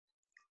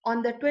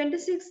On the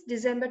 26th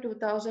December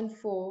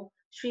 2004,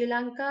 Sri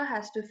Lanka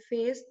has to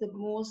face the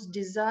most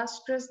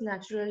disastrous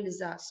natural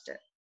disaster.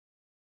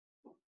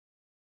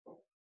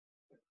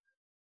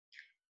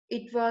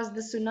 It was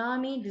the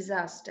tsunami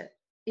disaster.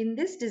 In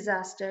this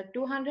disaster,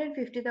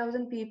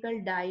 250,000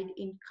 people died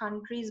in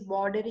countries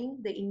bordering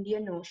the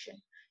Indian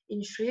Ocean.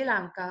 In Sri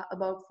Lanka,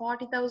 about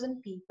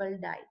 40,000 people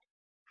died.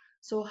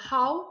 So,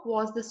 how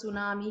was the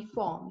tsunami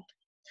formed?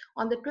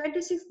 On the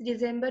 26th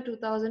December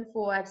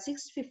 2004 at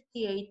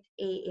 6:58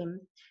 a.m.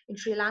 in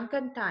Sri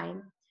Lankan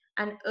time,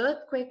 an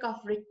earthquake of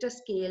Richter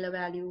scale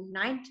value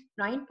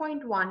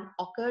 9.1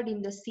 occurred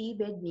in the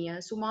seabed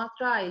near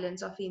Sumatra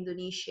Islands of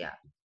Indonesia.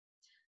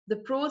 The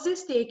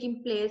process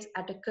taking place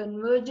at a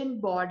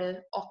convergent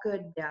border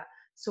occurred there.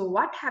 So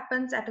what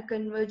happens at a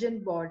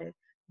convergent border?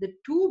 The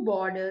two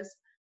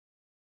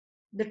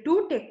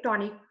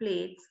tectonic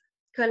plates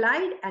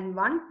collide and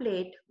one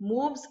plate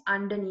moves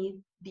underneath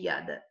the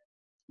other.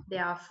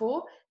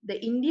 Therefore, the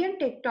Indian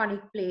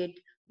tectonic plate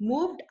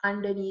moved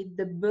underneath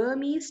the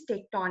Burmese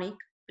tectonic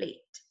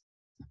plate.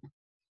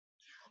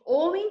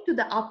 Owing to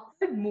the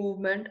upward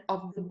movement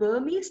of the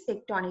Burmese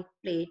tectonic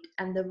plate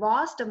and the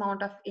vast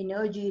amount of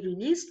energy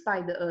released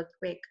by the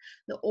earthquake,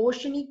 the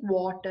oceanic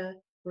water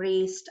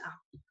raised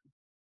up.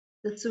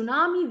 The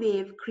tsunami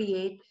wave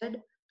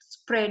created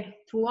spread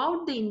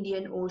throughout the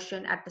Indian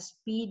Ocean at a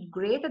speed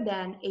greater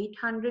than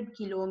 800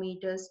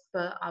 kilometers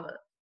per hour.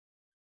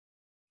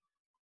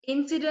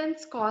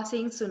 Incidents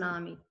causing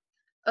tsunami.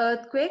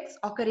 Earthquakes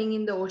occurring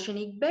in the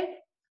oceanic bed,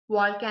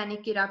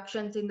 volcanic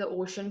eruptions in the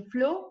ocean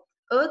floor,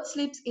 earth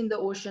slips in the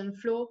ocean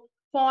floor,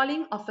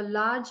 falling of a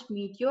large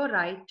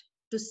meteorite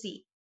to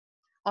sea.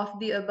 Of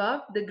the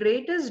above, the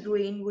greatest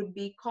ruin would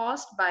be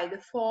caused by the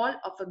fall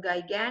of a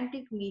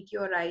gigantic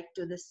meteorite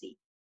to the sea.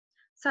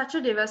 Such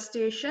a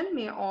devastation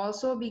may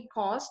also be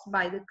caused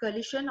by the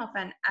collision of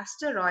an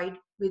asteroid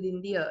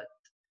within the Earth.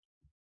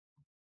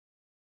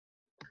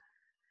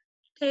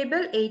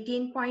 Table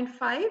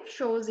 18.5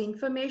 shows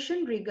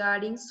information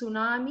regarding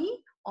tsunami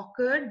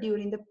occurred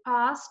during the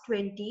past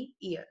 20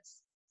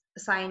 years.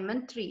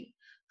 Assignment 3.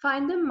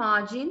 Find the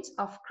margins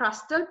of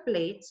crustal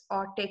plates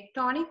or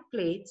tectonic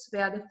plates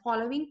where the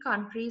following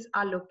countries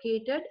are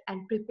located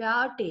and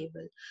prepare a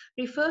table.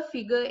 Refer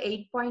figure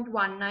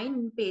 8.19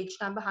 in page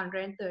number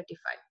 135.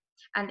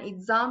 An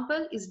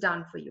example is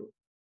done for you.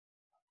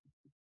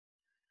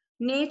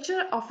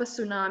 Nature of a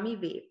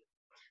tsunami wave.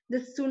 The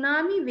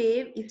tsunami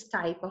wave is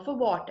type of a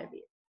water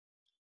wave.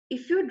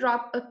 If you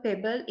drop a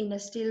pebble in a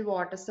still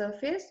water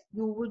surface,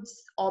 you would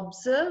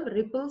observe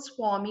ripples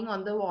forming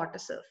on the water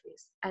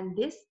surface, and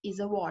this is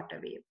a water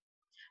wave.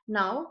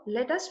 Now,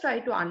 let us try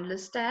to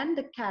understand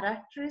the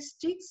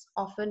characteristics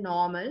of a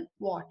normal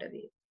water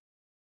wave.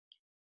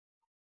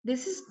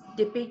 This is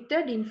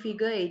depicted in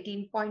figure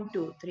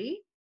 18.23.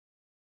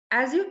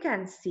 As you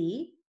can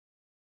see,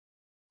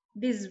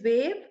 this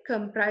wave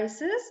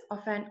comprises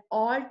of an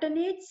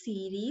alternate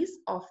series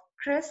of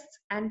crests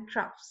and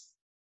troughs.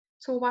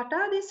 So what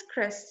are these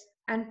crests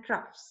and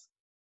troughs?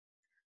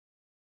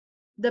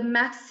 The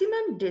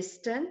maximum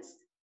distance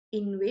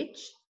in which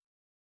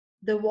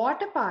the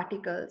water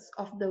particles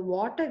of the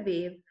water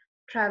wave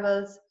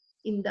travels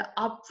in the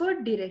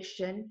upward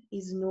direction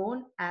is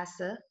known as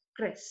a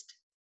crest,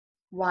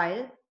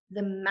 while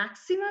the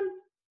maximum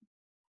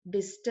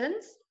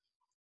distance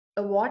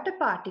a water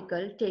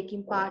particle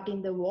taking part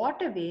in the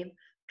water wave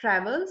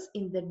travels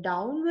in the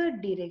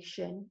downward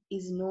direction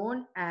is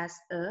known as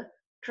a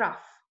trough.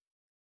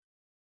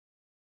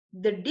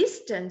 The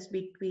distance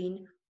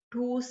between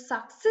two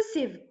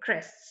successive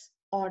crests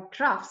or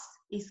troughs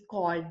is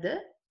called the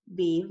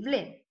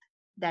wavelength.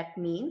 That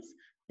means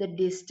the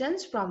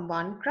distance from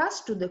one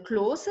crest to the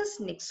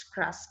closest next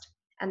crest,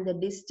 and the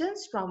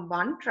distance from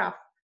one trough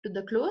to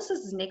the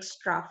closest next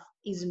trough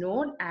is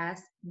known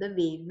as the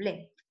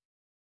wavelength.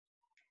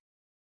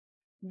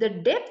 The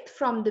depth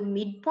from the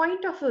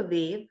midpoint of a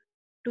wave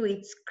to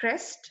its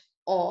crest,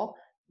 or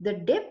the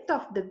depth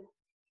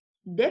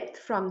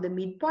from the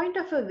midpoint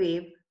of a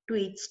wave to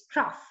its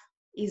trough,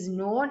 is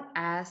known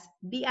as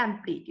the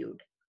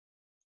amplitude,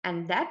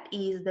 and that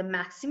is the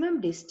maximum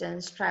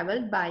distance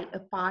traveled by a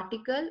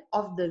particle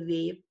of the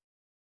wave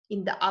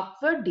in the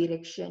upward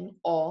direction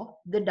or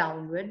the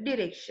downward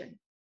direction.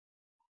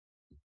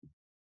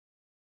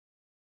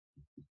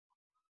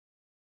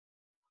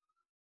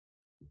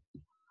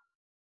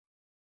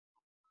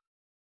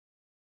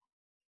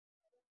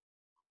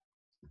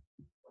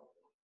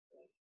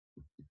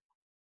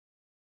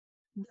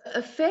 The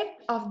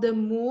effect of the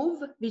move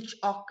which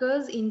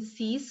occurs in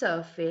sea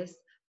surface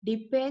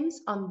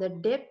depends on the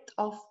depth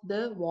of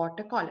the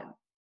water column.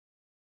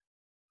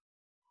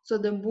 So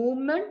the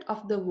movement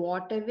of the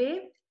water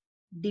wave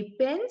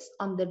depends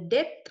on the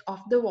depth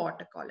of the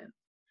water column.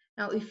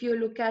 Now if you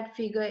look at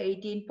figure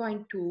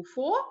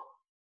 18.24,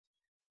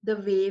 the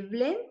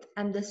wavelength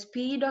and the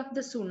speed of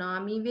the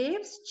tsunami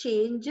waves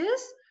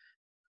changes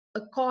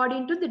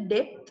according to the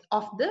depth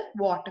of the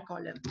water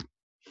column.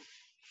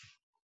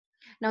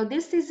 Now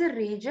this is a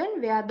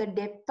region where the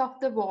depth of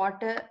the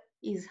water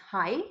is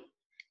high,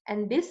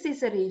 And this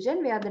is a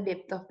region where the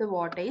depth of the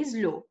water is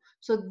low.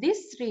 So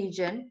this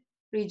region,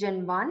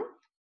 region 1,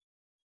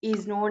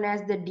 is known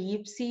as the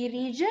deep sea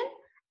region,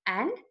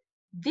 and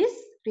this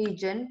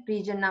region,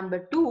 region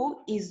number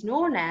 2, is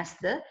known as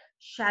the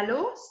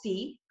shallow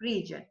sea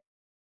region.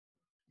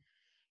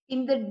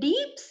 In the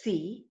deep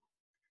sea,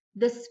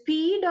 the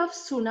speed of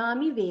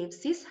tsunami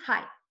waves is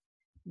high.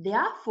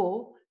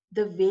 Therefore,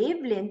 the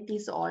wavelength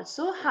is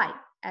also high.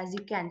 As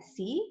you can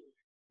see,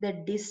 the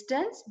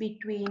distance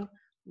between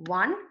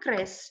one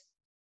crest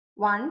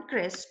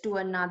to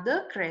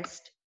another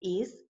crest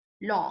is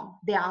long.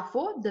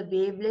 Therefore, the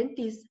wavelength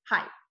is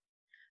high.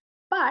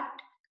 But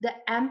the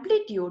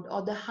amplitude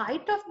or the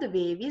height of the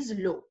wave is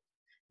low.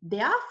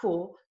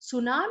 Therefore,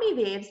 tsunami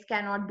waves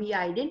cannot be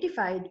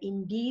identified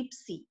in deep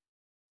sea.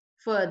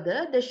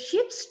 Further, the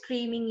ships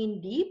streaming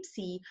in deep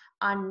sea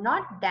are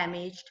not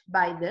damaged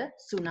by the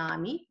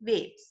tsunami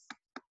waves.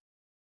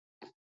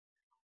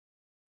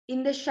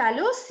 In the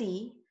shallow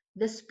sea,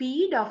 the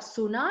speed of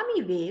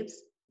tsunami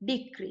waves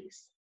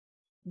decrease.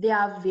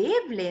 Their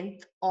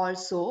wavelength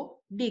also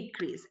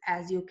decrease.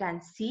 As you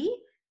can see,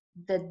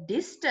 the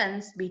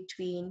distance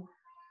between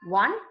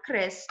one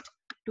crest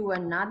to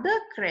another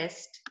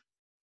crest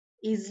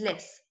is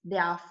less.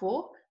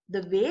 Therefore,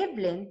 the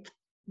wavelength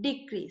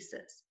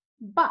decreases.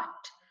 But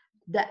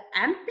the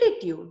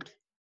amplitude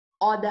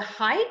or the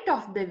height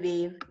of the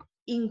wave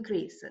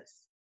increases.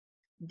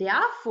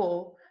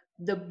 Therefore,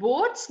 the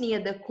boats near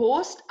the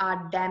coast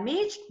are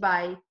damaged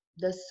by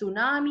the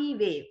tsunami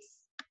waves.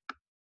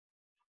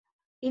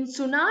 In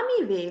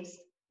tsunami waves,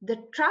 the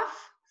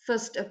trough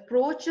first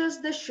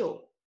approaches the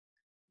shore.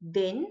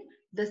 Then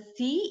the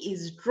sea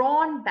is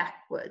drawn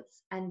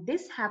backwards, and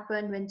this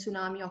happened when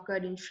tsunami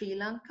occurred in Sri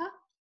Lanka.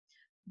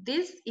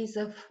 This is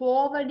a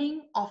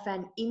forwarding of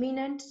an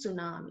imminent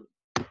tsunami.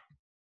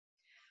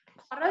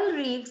 Coral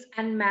reefs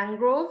and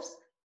mangroves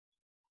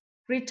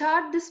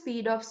retard the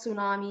speed of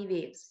tsunami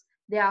waves.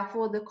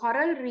 Therefore, the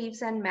coral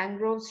reefs and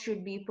mangroves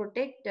should be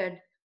protected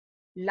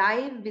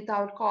live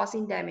without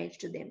causing damage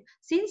to them.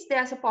 Since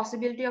there's a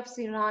possibility of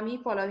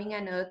tsunami following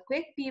an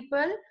earthquake,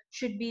 people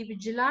should be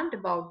vigilant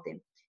about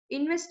them.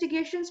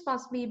 Investigations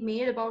must be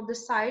made about the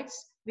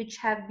sites which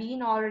have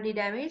been already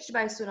damaged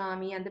by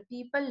tsunami, and the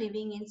people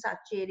living in such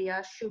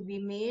areas should be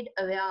made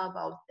aware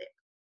about them.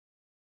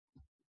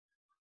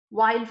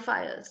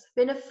 Wildfires.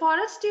 When a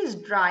forest is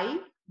dry,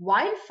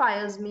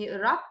 wildfires may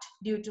erupt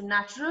due to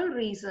natural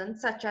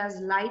reasons such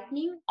as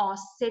lightning or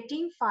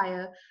setting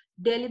fire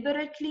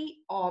deliberately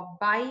or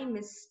by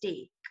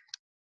mistake.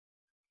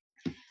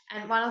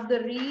 And one of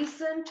the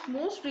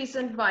most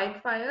recent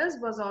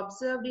wildfires was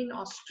observed in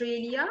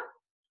Australia.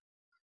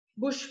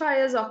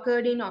 Bushfires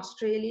occurred in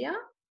Australia.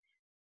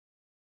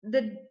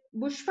 The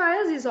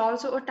bushfires is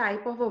also a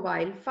type of a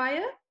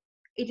wildfire.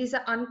 It is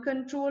an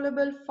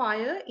uncontrollable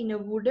fire in a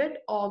wooded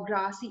or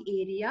grassy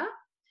area,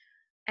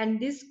 and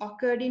this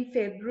occurred in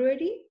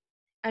February.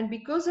 And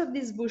because of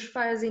these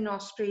bushfires in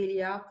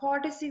Australia,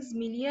 46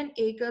 million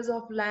acres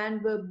of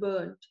land were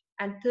burnt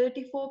and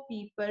 34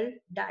 people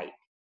died.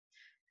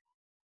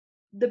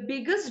 The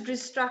biggest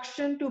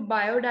destruction to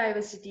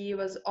biodiversity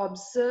was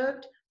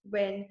observed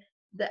when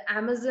the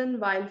Amazon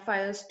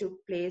wildfires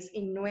took place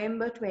in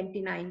November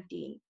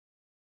 2019.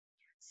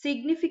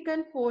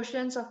 Significant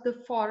portions of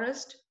the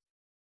forest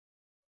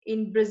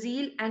in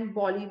Brazil and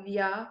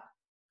Bolivia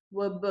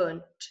were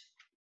burnt.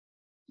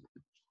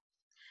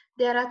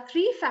 There are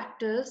 3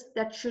 factors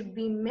that should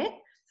be met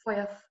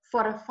for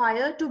a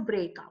fire to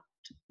break out.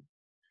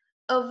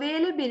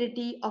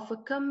 Availability of a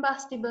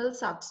combustible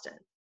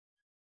substance.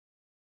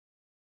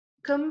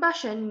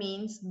 Combustion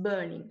means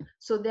burning.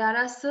 So there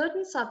are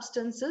certain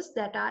substances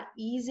that are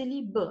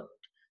easily burnt.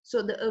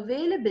 So the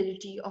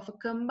availability of a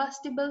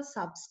combustible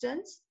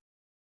substance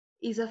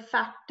is a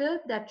factor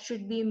that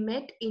should be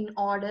met in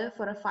order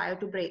for a fire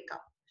to break out.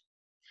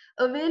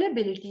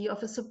 Availability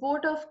of a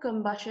support of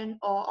combustion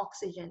or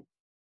oxygen.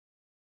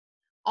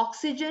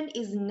 Oxygen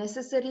is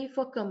necessary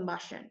for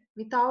combustion.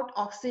 Without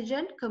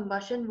oxygen,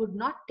 combustion would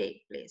not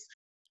take place.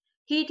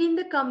 Heating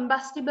the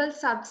combustible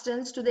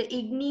substance to the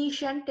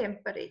ignition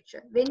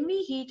temperature. When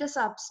we heat a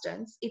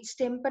substance, its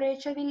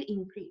temperature will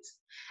increase.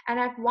 And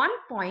at one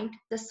point,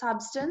 the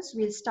substance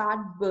will start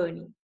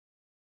burning.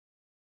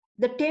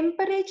 The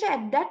temperature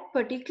at that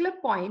particular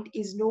point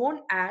is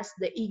known as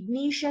the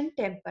ignition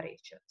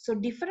temperature. So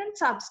different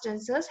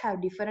substances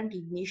have different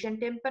ignition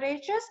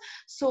temperatures.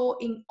 So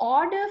in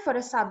order for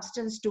a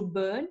substance to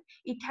burn,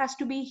 it has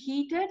to be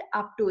heated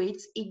up to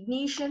its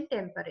ignition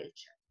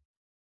temperature.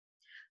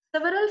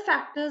 Several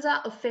factors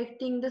are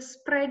affecting the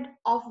spread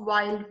of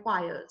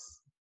wildfires.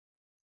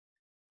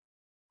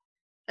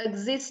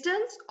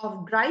 Existence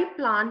of dry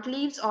plant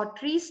leaves or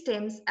tree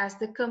stems as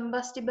the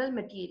combustible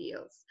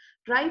materials.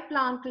 Dry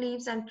plant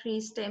leaves and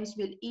tree stems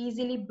will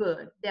easily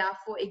burn.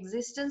 Therefore,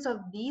 existence of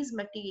these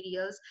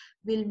materials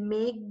will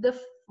make the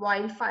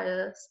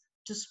wildfires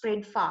to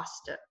spread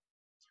faster.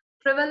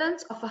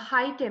 Prevalence of a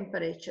high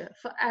temperature.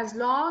 For as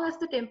long as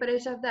the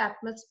temperature of the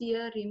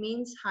atmosphere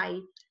remains high,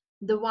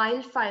 the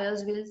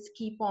wildfires will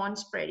keep on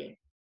spreading.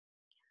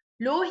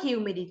 low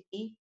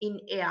humidity in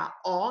air,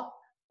 or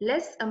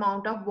less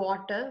amount of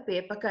water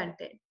vapor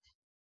content.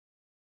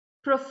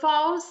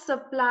 Profound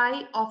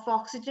supply of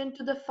oxygen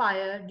to the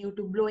fire due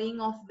to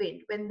blowing of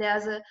wind. When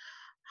there's a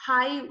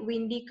high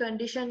windy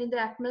condition in the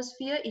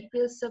atmosphere, it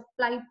will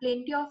supply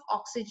plenty of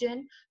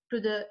oxygen to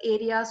the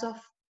areas of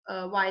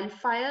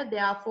wildfire,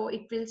 therefore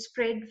it will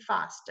spread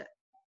faster.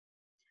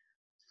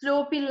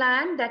 Slopy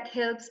land that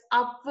helps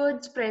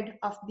upward spread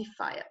of the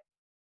fire.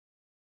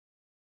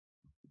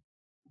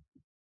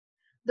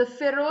 The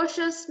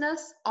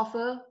ferociousness of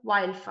a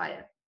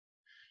wildfire.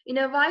 In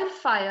a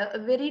wildfire, a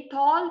very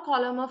tall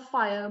column of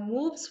fire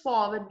moves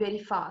forward very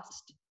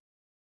fast.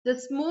 The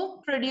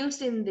smoke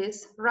produced in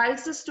this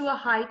rises to a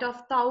height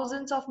of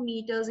thousands of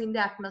meters in the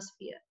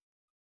atmosphere.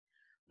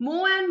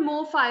 More and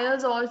more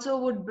fires also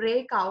would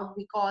break out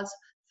because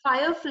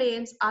fire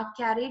flames are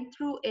carried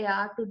through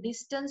air to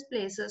distant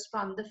places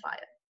from the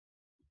fire.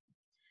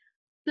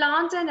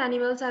 Plants and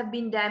animals have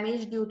been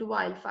damaged due to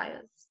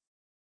wildfires.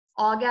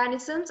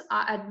 Organisms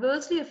are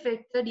adversely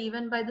affected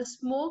even by the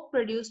smoke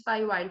produced by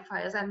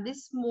wildfires, and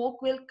this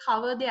smoke will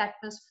cover the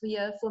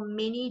atmosphere for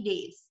many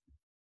days.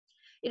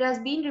 It has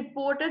been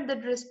reported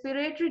that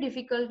respiratory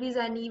difficulties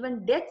and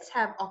even deaths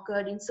have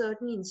occurred in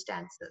certain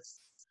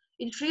instances.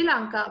 In Sri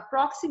Lanka,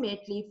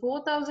 approximately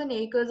 4,000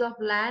 acres of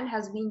land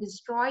has been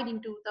destroyed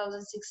in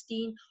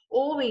 2016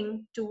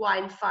 owing to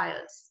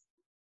wildfires.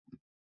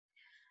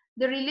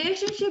 The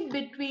relationship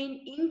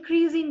between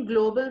increase in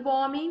global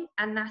warming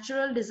and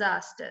natural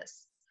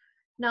disasters.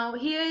 Now,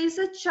 here is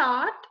a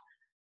chart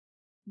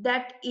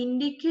that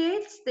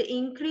indicates the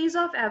increase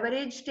of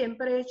average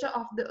temperature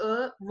of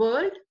the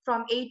world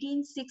from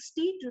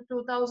 1860 to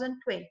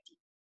 2020.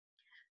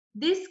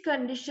 This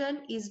condition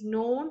is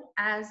known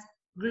as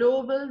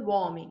global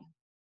warming.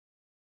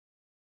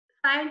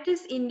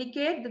 Scientists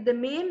indicate that the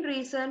main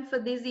reason for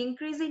this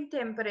increase in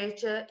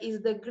temperature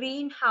is the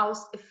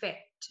greenhouse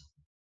effect.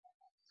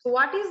 So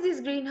what is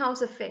this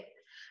greenhouse effect?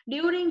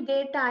 During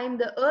daytime,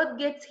 the earth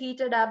gets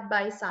heated up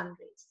by sun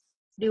rays.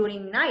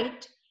 During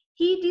night,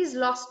 heat is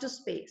lost to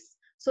space,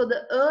 so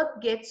the earth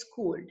gets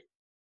cooled.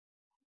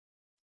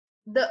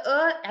 The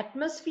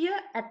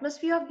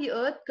atmosphere of the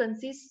earth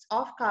consists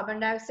of carbon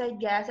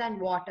dioxide gas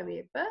and water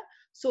vapor.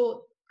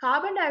 So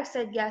carbon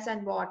dioxide gas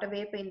and water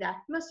vapor in the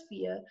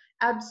atmosphere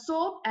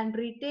absorb and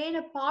retain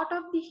a part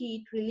of the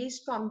heat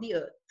released from the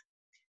earth.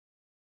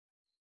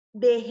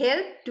 They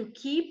help to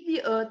keep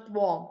the earth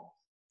warm.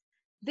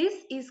 This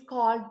is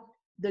called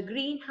the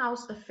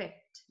greenhouse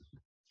effect.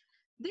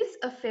 This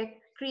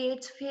effect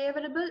creates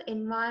favorable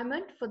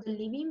environment for the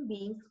living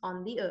beings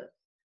on the earth.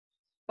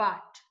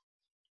 But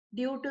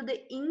due to the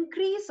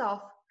increase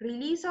of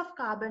release of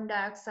carbon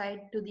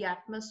dioxide to the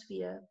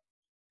atmosphere,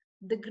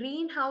 the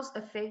greenhouse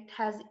effect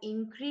has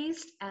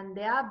increased and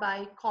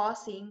thereby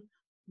causing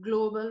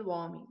global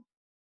warming.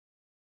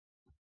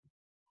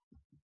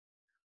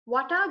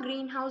 What are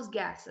greenhouse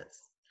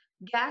gases?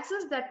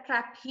 Gases that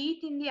trap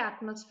heat in the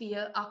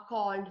atmosphere are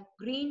called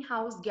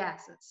greenhouse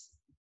gases.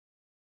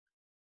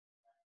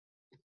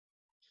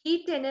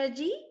 Heat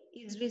energy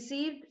is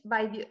received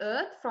by the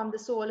earth from the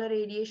solar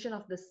radiation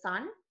of the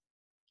sun,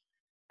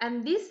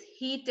 and this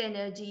heat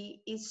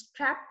energy is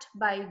trapped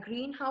by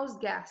greenhouse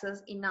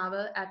gases in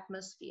our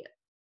atmosphere.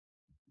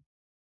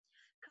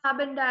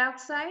 Carbon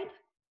dioxide,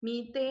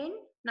 methane,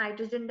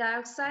 nitrogen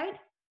dioxide,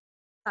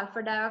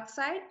 sulfur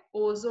dioxide,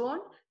 ozone,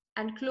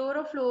 and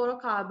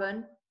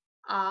chlorofluorocarbon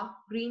are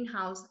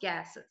greenhouse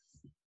gases.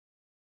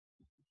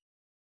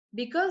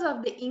 Because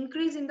of the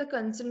increase in the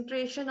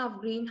concentration of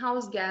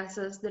greenhouse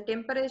gases, the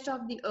temperature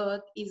of the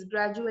earth is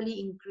gradually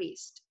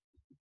increased.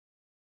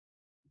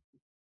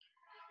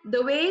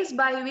 The ways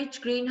by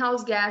which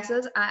greenhouse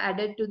gases are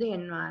added to the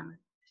environment.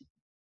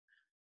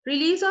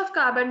 Release of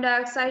carbon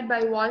dioxide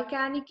by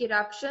volcanic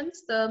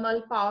eruptions,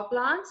 thermal power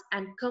plants,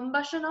 and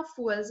combustion of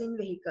fuels in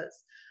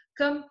vehicles.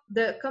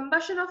 The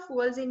combustion of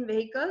fuels in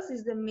vehicles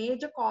is the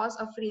major cause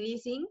of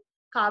releasing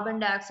carbon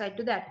dioxide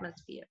to the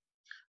atmosphere.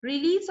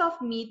 Release of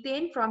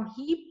methane from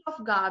heap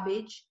of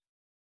garbage,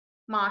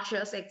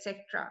 marshes,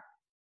 etc.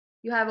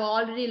 You have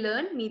already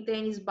learned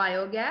methane is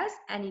biogas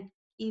and it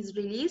is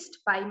released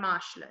by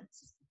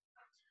marshlands.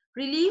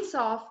 Release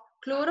of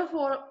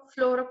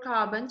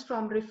chlorofluorocarbons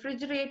from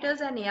refrigerators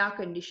and air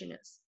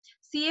conditioners.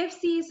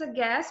 CFC is a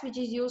gas which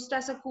is used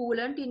as a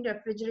coolant in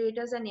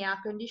refrigerators and air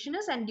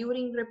conditioners, and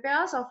during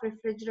repairs of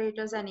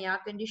refrigerators and air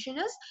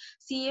conditioners,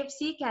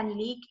 CFC can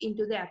leak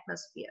into the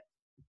atmosphere.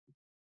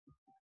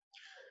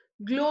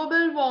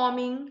 Global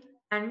warming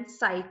and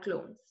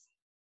cyclones.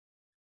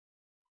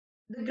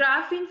 The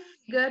graph in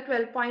figure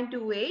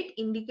 12.28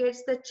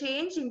 indicates the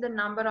change in the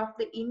number of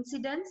the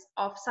incidents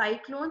of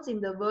cyclones in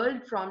the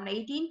world from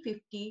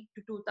 1950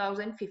 to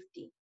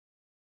 2015.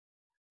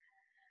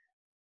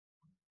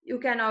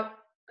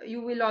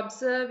 You will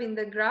observe in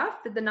the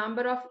graph that the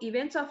number of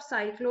events of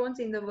cyclones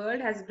in the world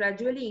has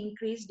gradually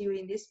increased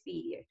during this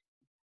period.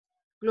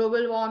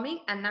 Global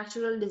warming and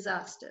natural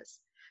disasters.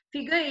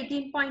 Figure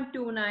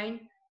 18.29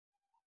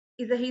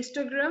 is a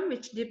histogram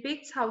which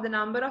depicts how the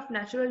number of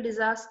natural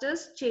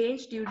disasters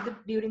changed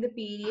during the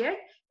period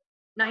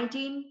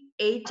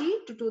 1980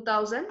 to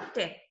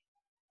 2010.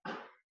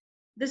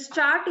 This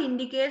chart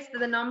indicates that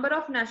the number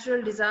of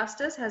natural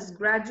disasters has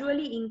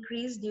gradually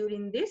increased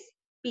during this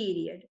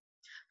period.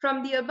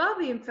 From the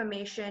above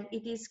information,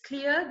 it is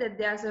clear that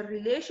there's a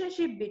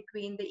relationship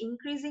between the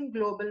increasing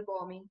global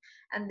warming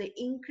and the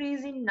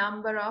increasing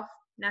number of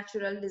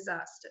natural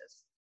disasters.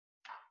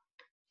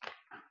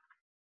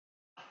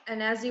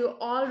 And as you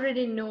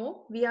already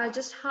know, we are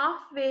just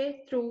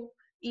halfway through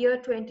year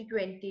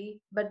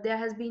 2020, but there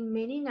has been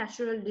many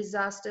natural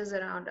disasters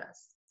around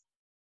us.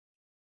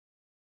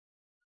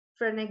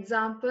 For an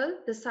example,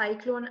 the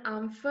cyclone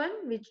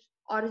Amphan, which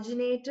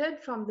originated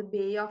from the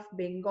Bay of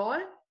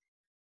Bengal,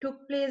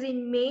 took place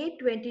in May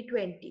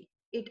 2020.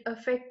 It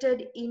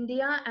affected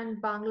India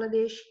and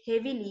Bangladesh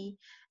heavily,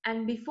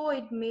 and before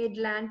it made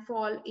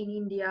landfall in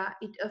India,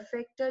 it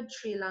affected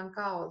Sri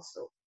Lanka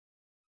also.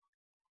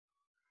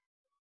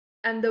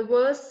 And the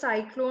worst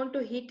cyclone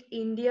to hit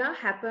India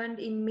happened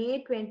in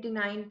May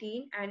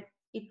 2019, and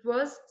it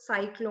was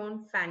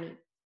Cyclone Fani.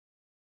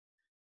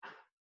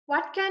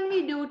 What can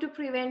we do to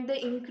prevent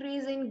the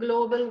increase in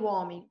global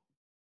warming?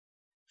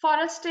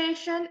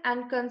 Forestation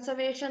and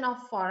conservation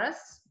of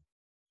forests,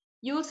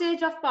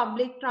 usage of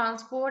public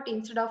transport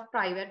instead of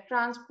private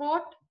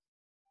transport,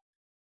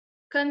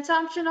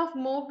 consumption of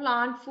more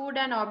plant food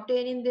and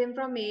obtaining them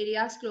from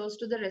areas close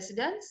to the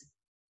residents,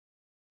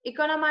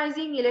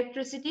 economizing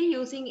electricity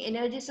using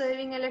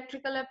energy-saving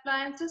electrical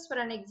appliances. For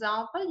an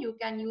example, you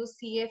can use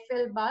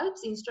CFL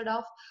bulbs instead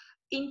of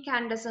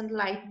incandescent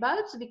light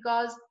bulbs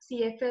because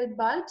CFL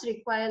bulbs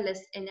require less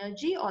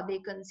energy or they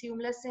consume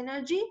less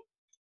energy.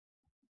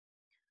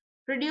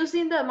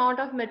 Reducing the amount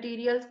of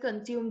materials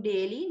consumed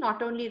daily,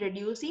 not only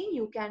reducing,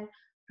 you can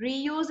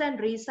reuse and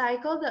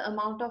recycle the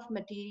amount of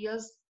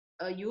materials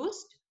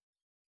used.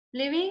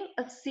 Living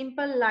a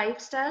simple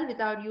lifestyle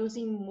without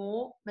using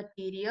more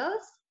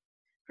materials.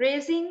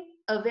 Raising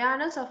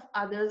awareness of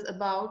others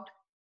about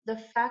the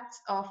facts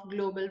of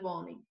global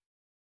warming.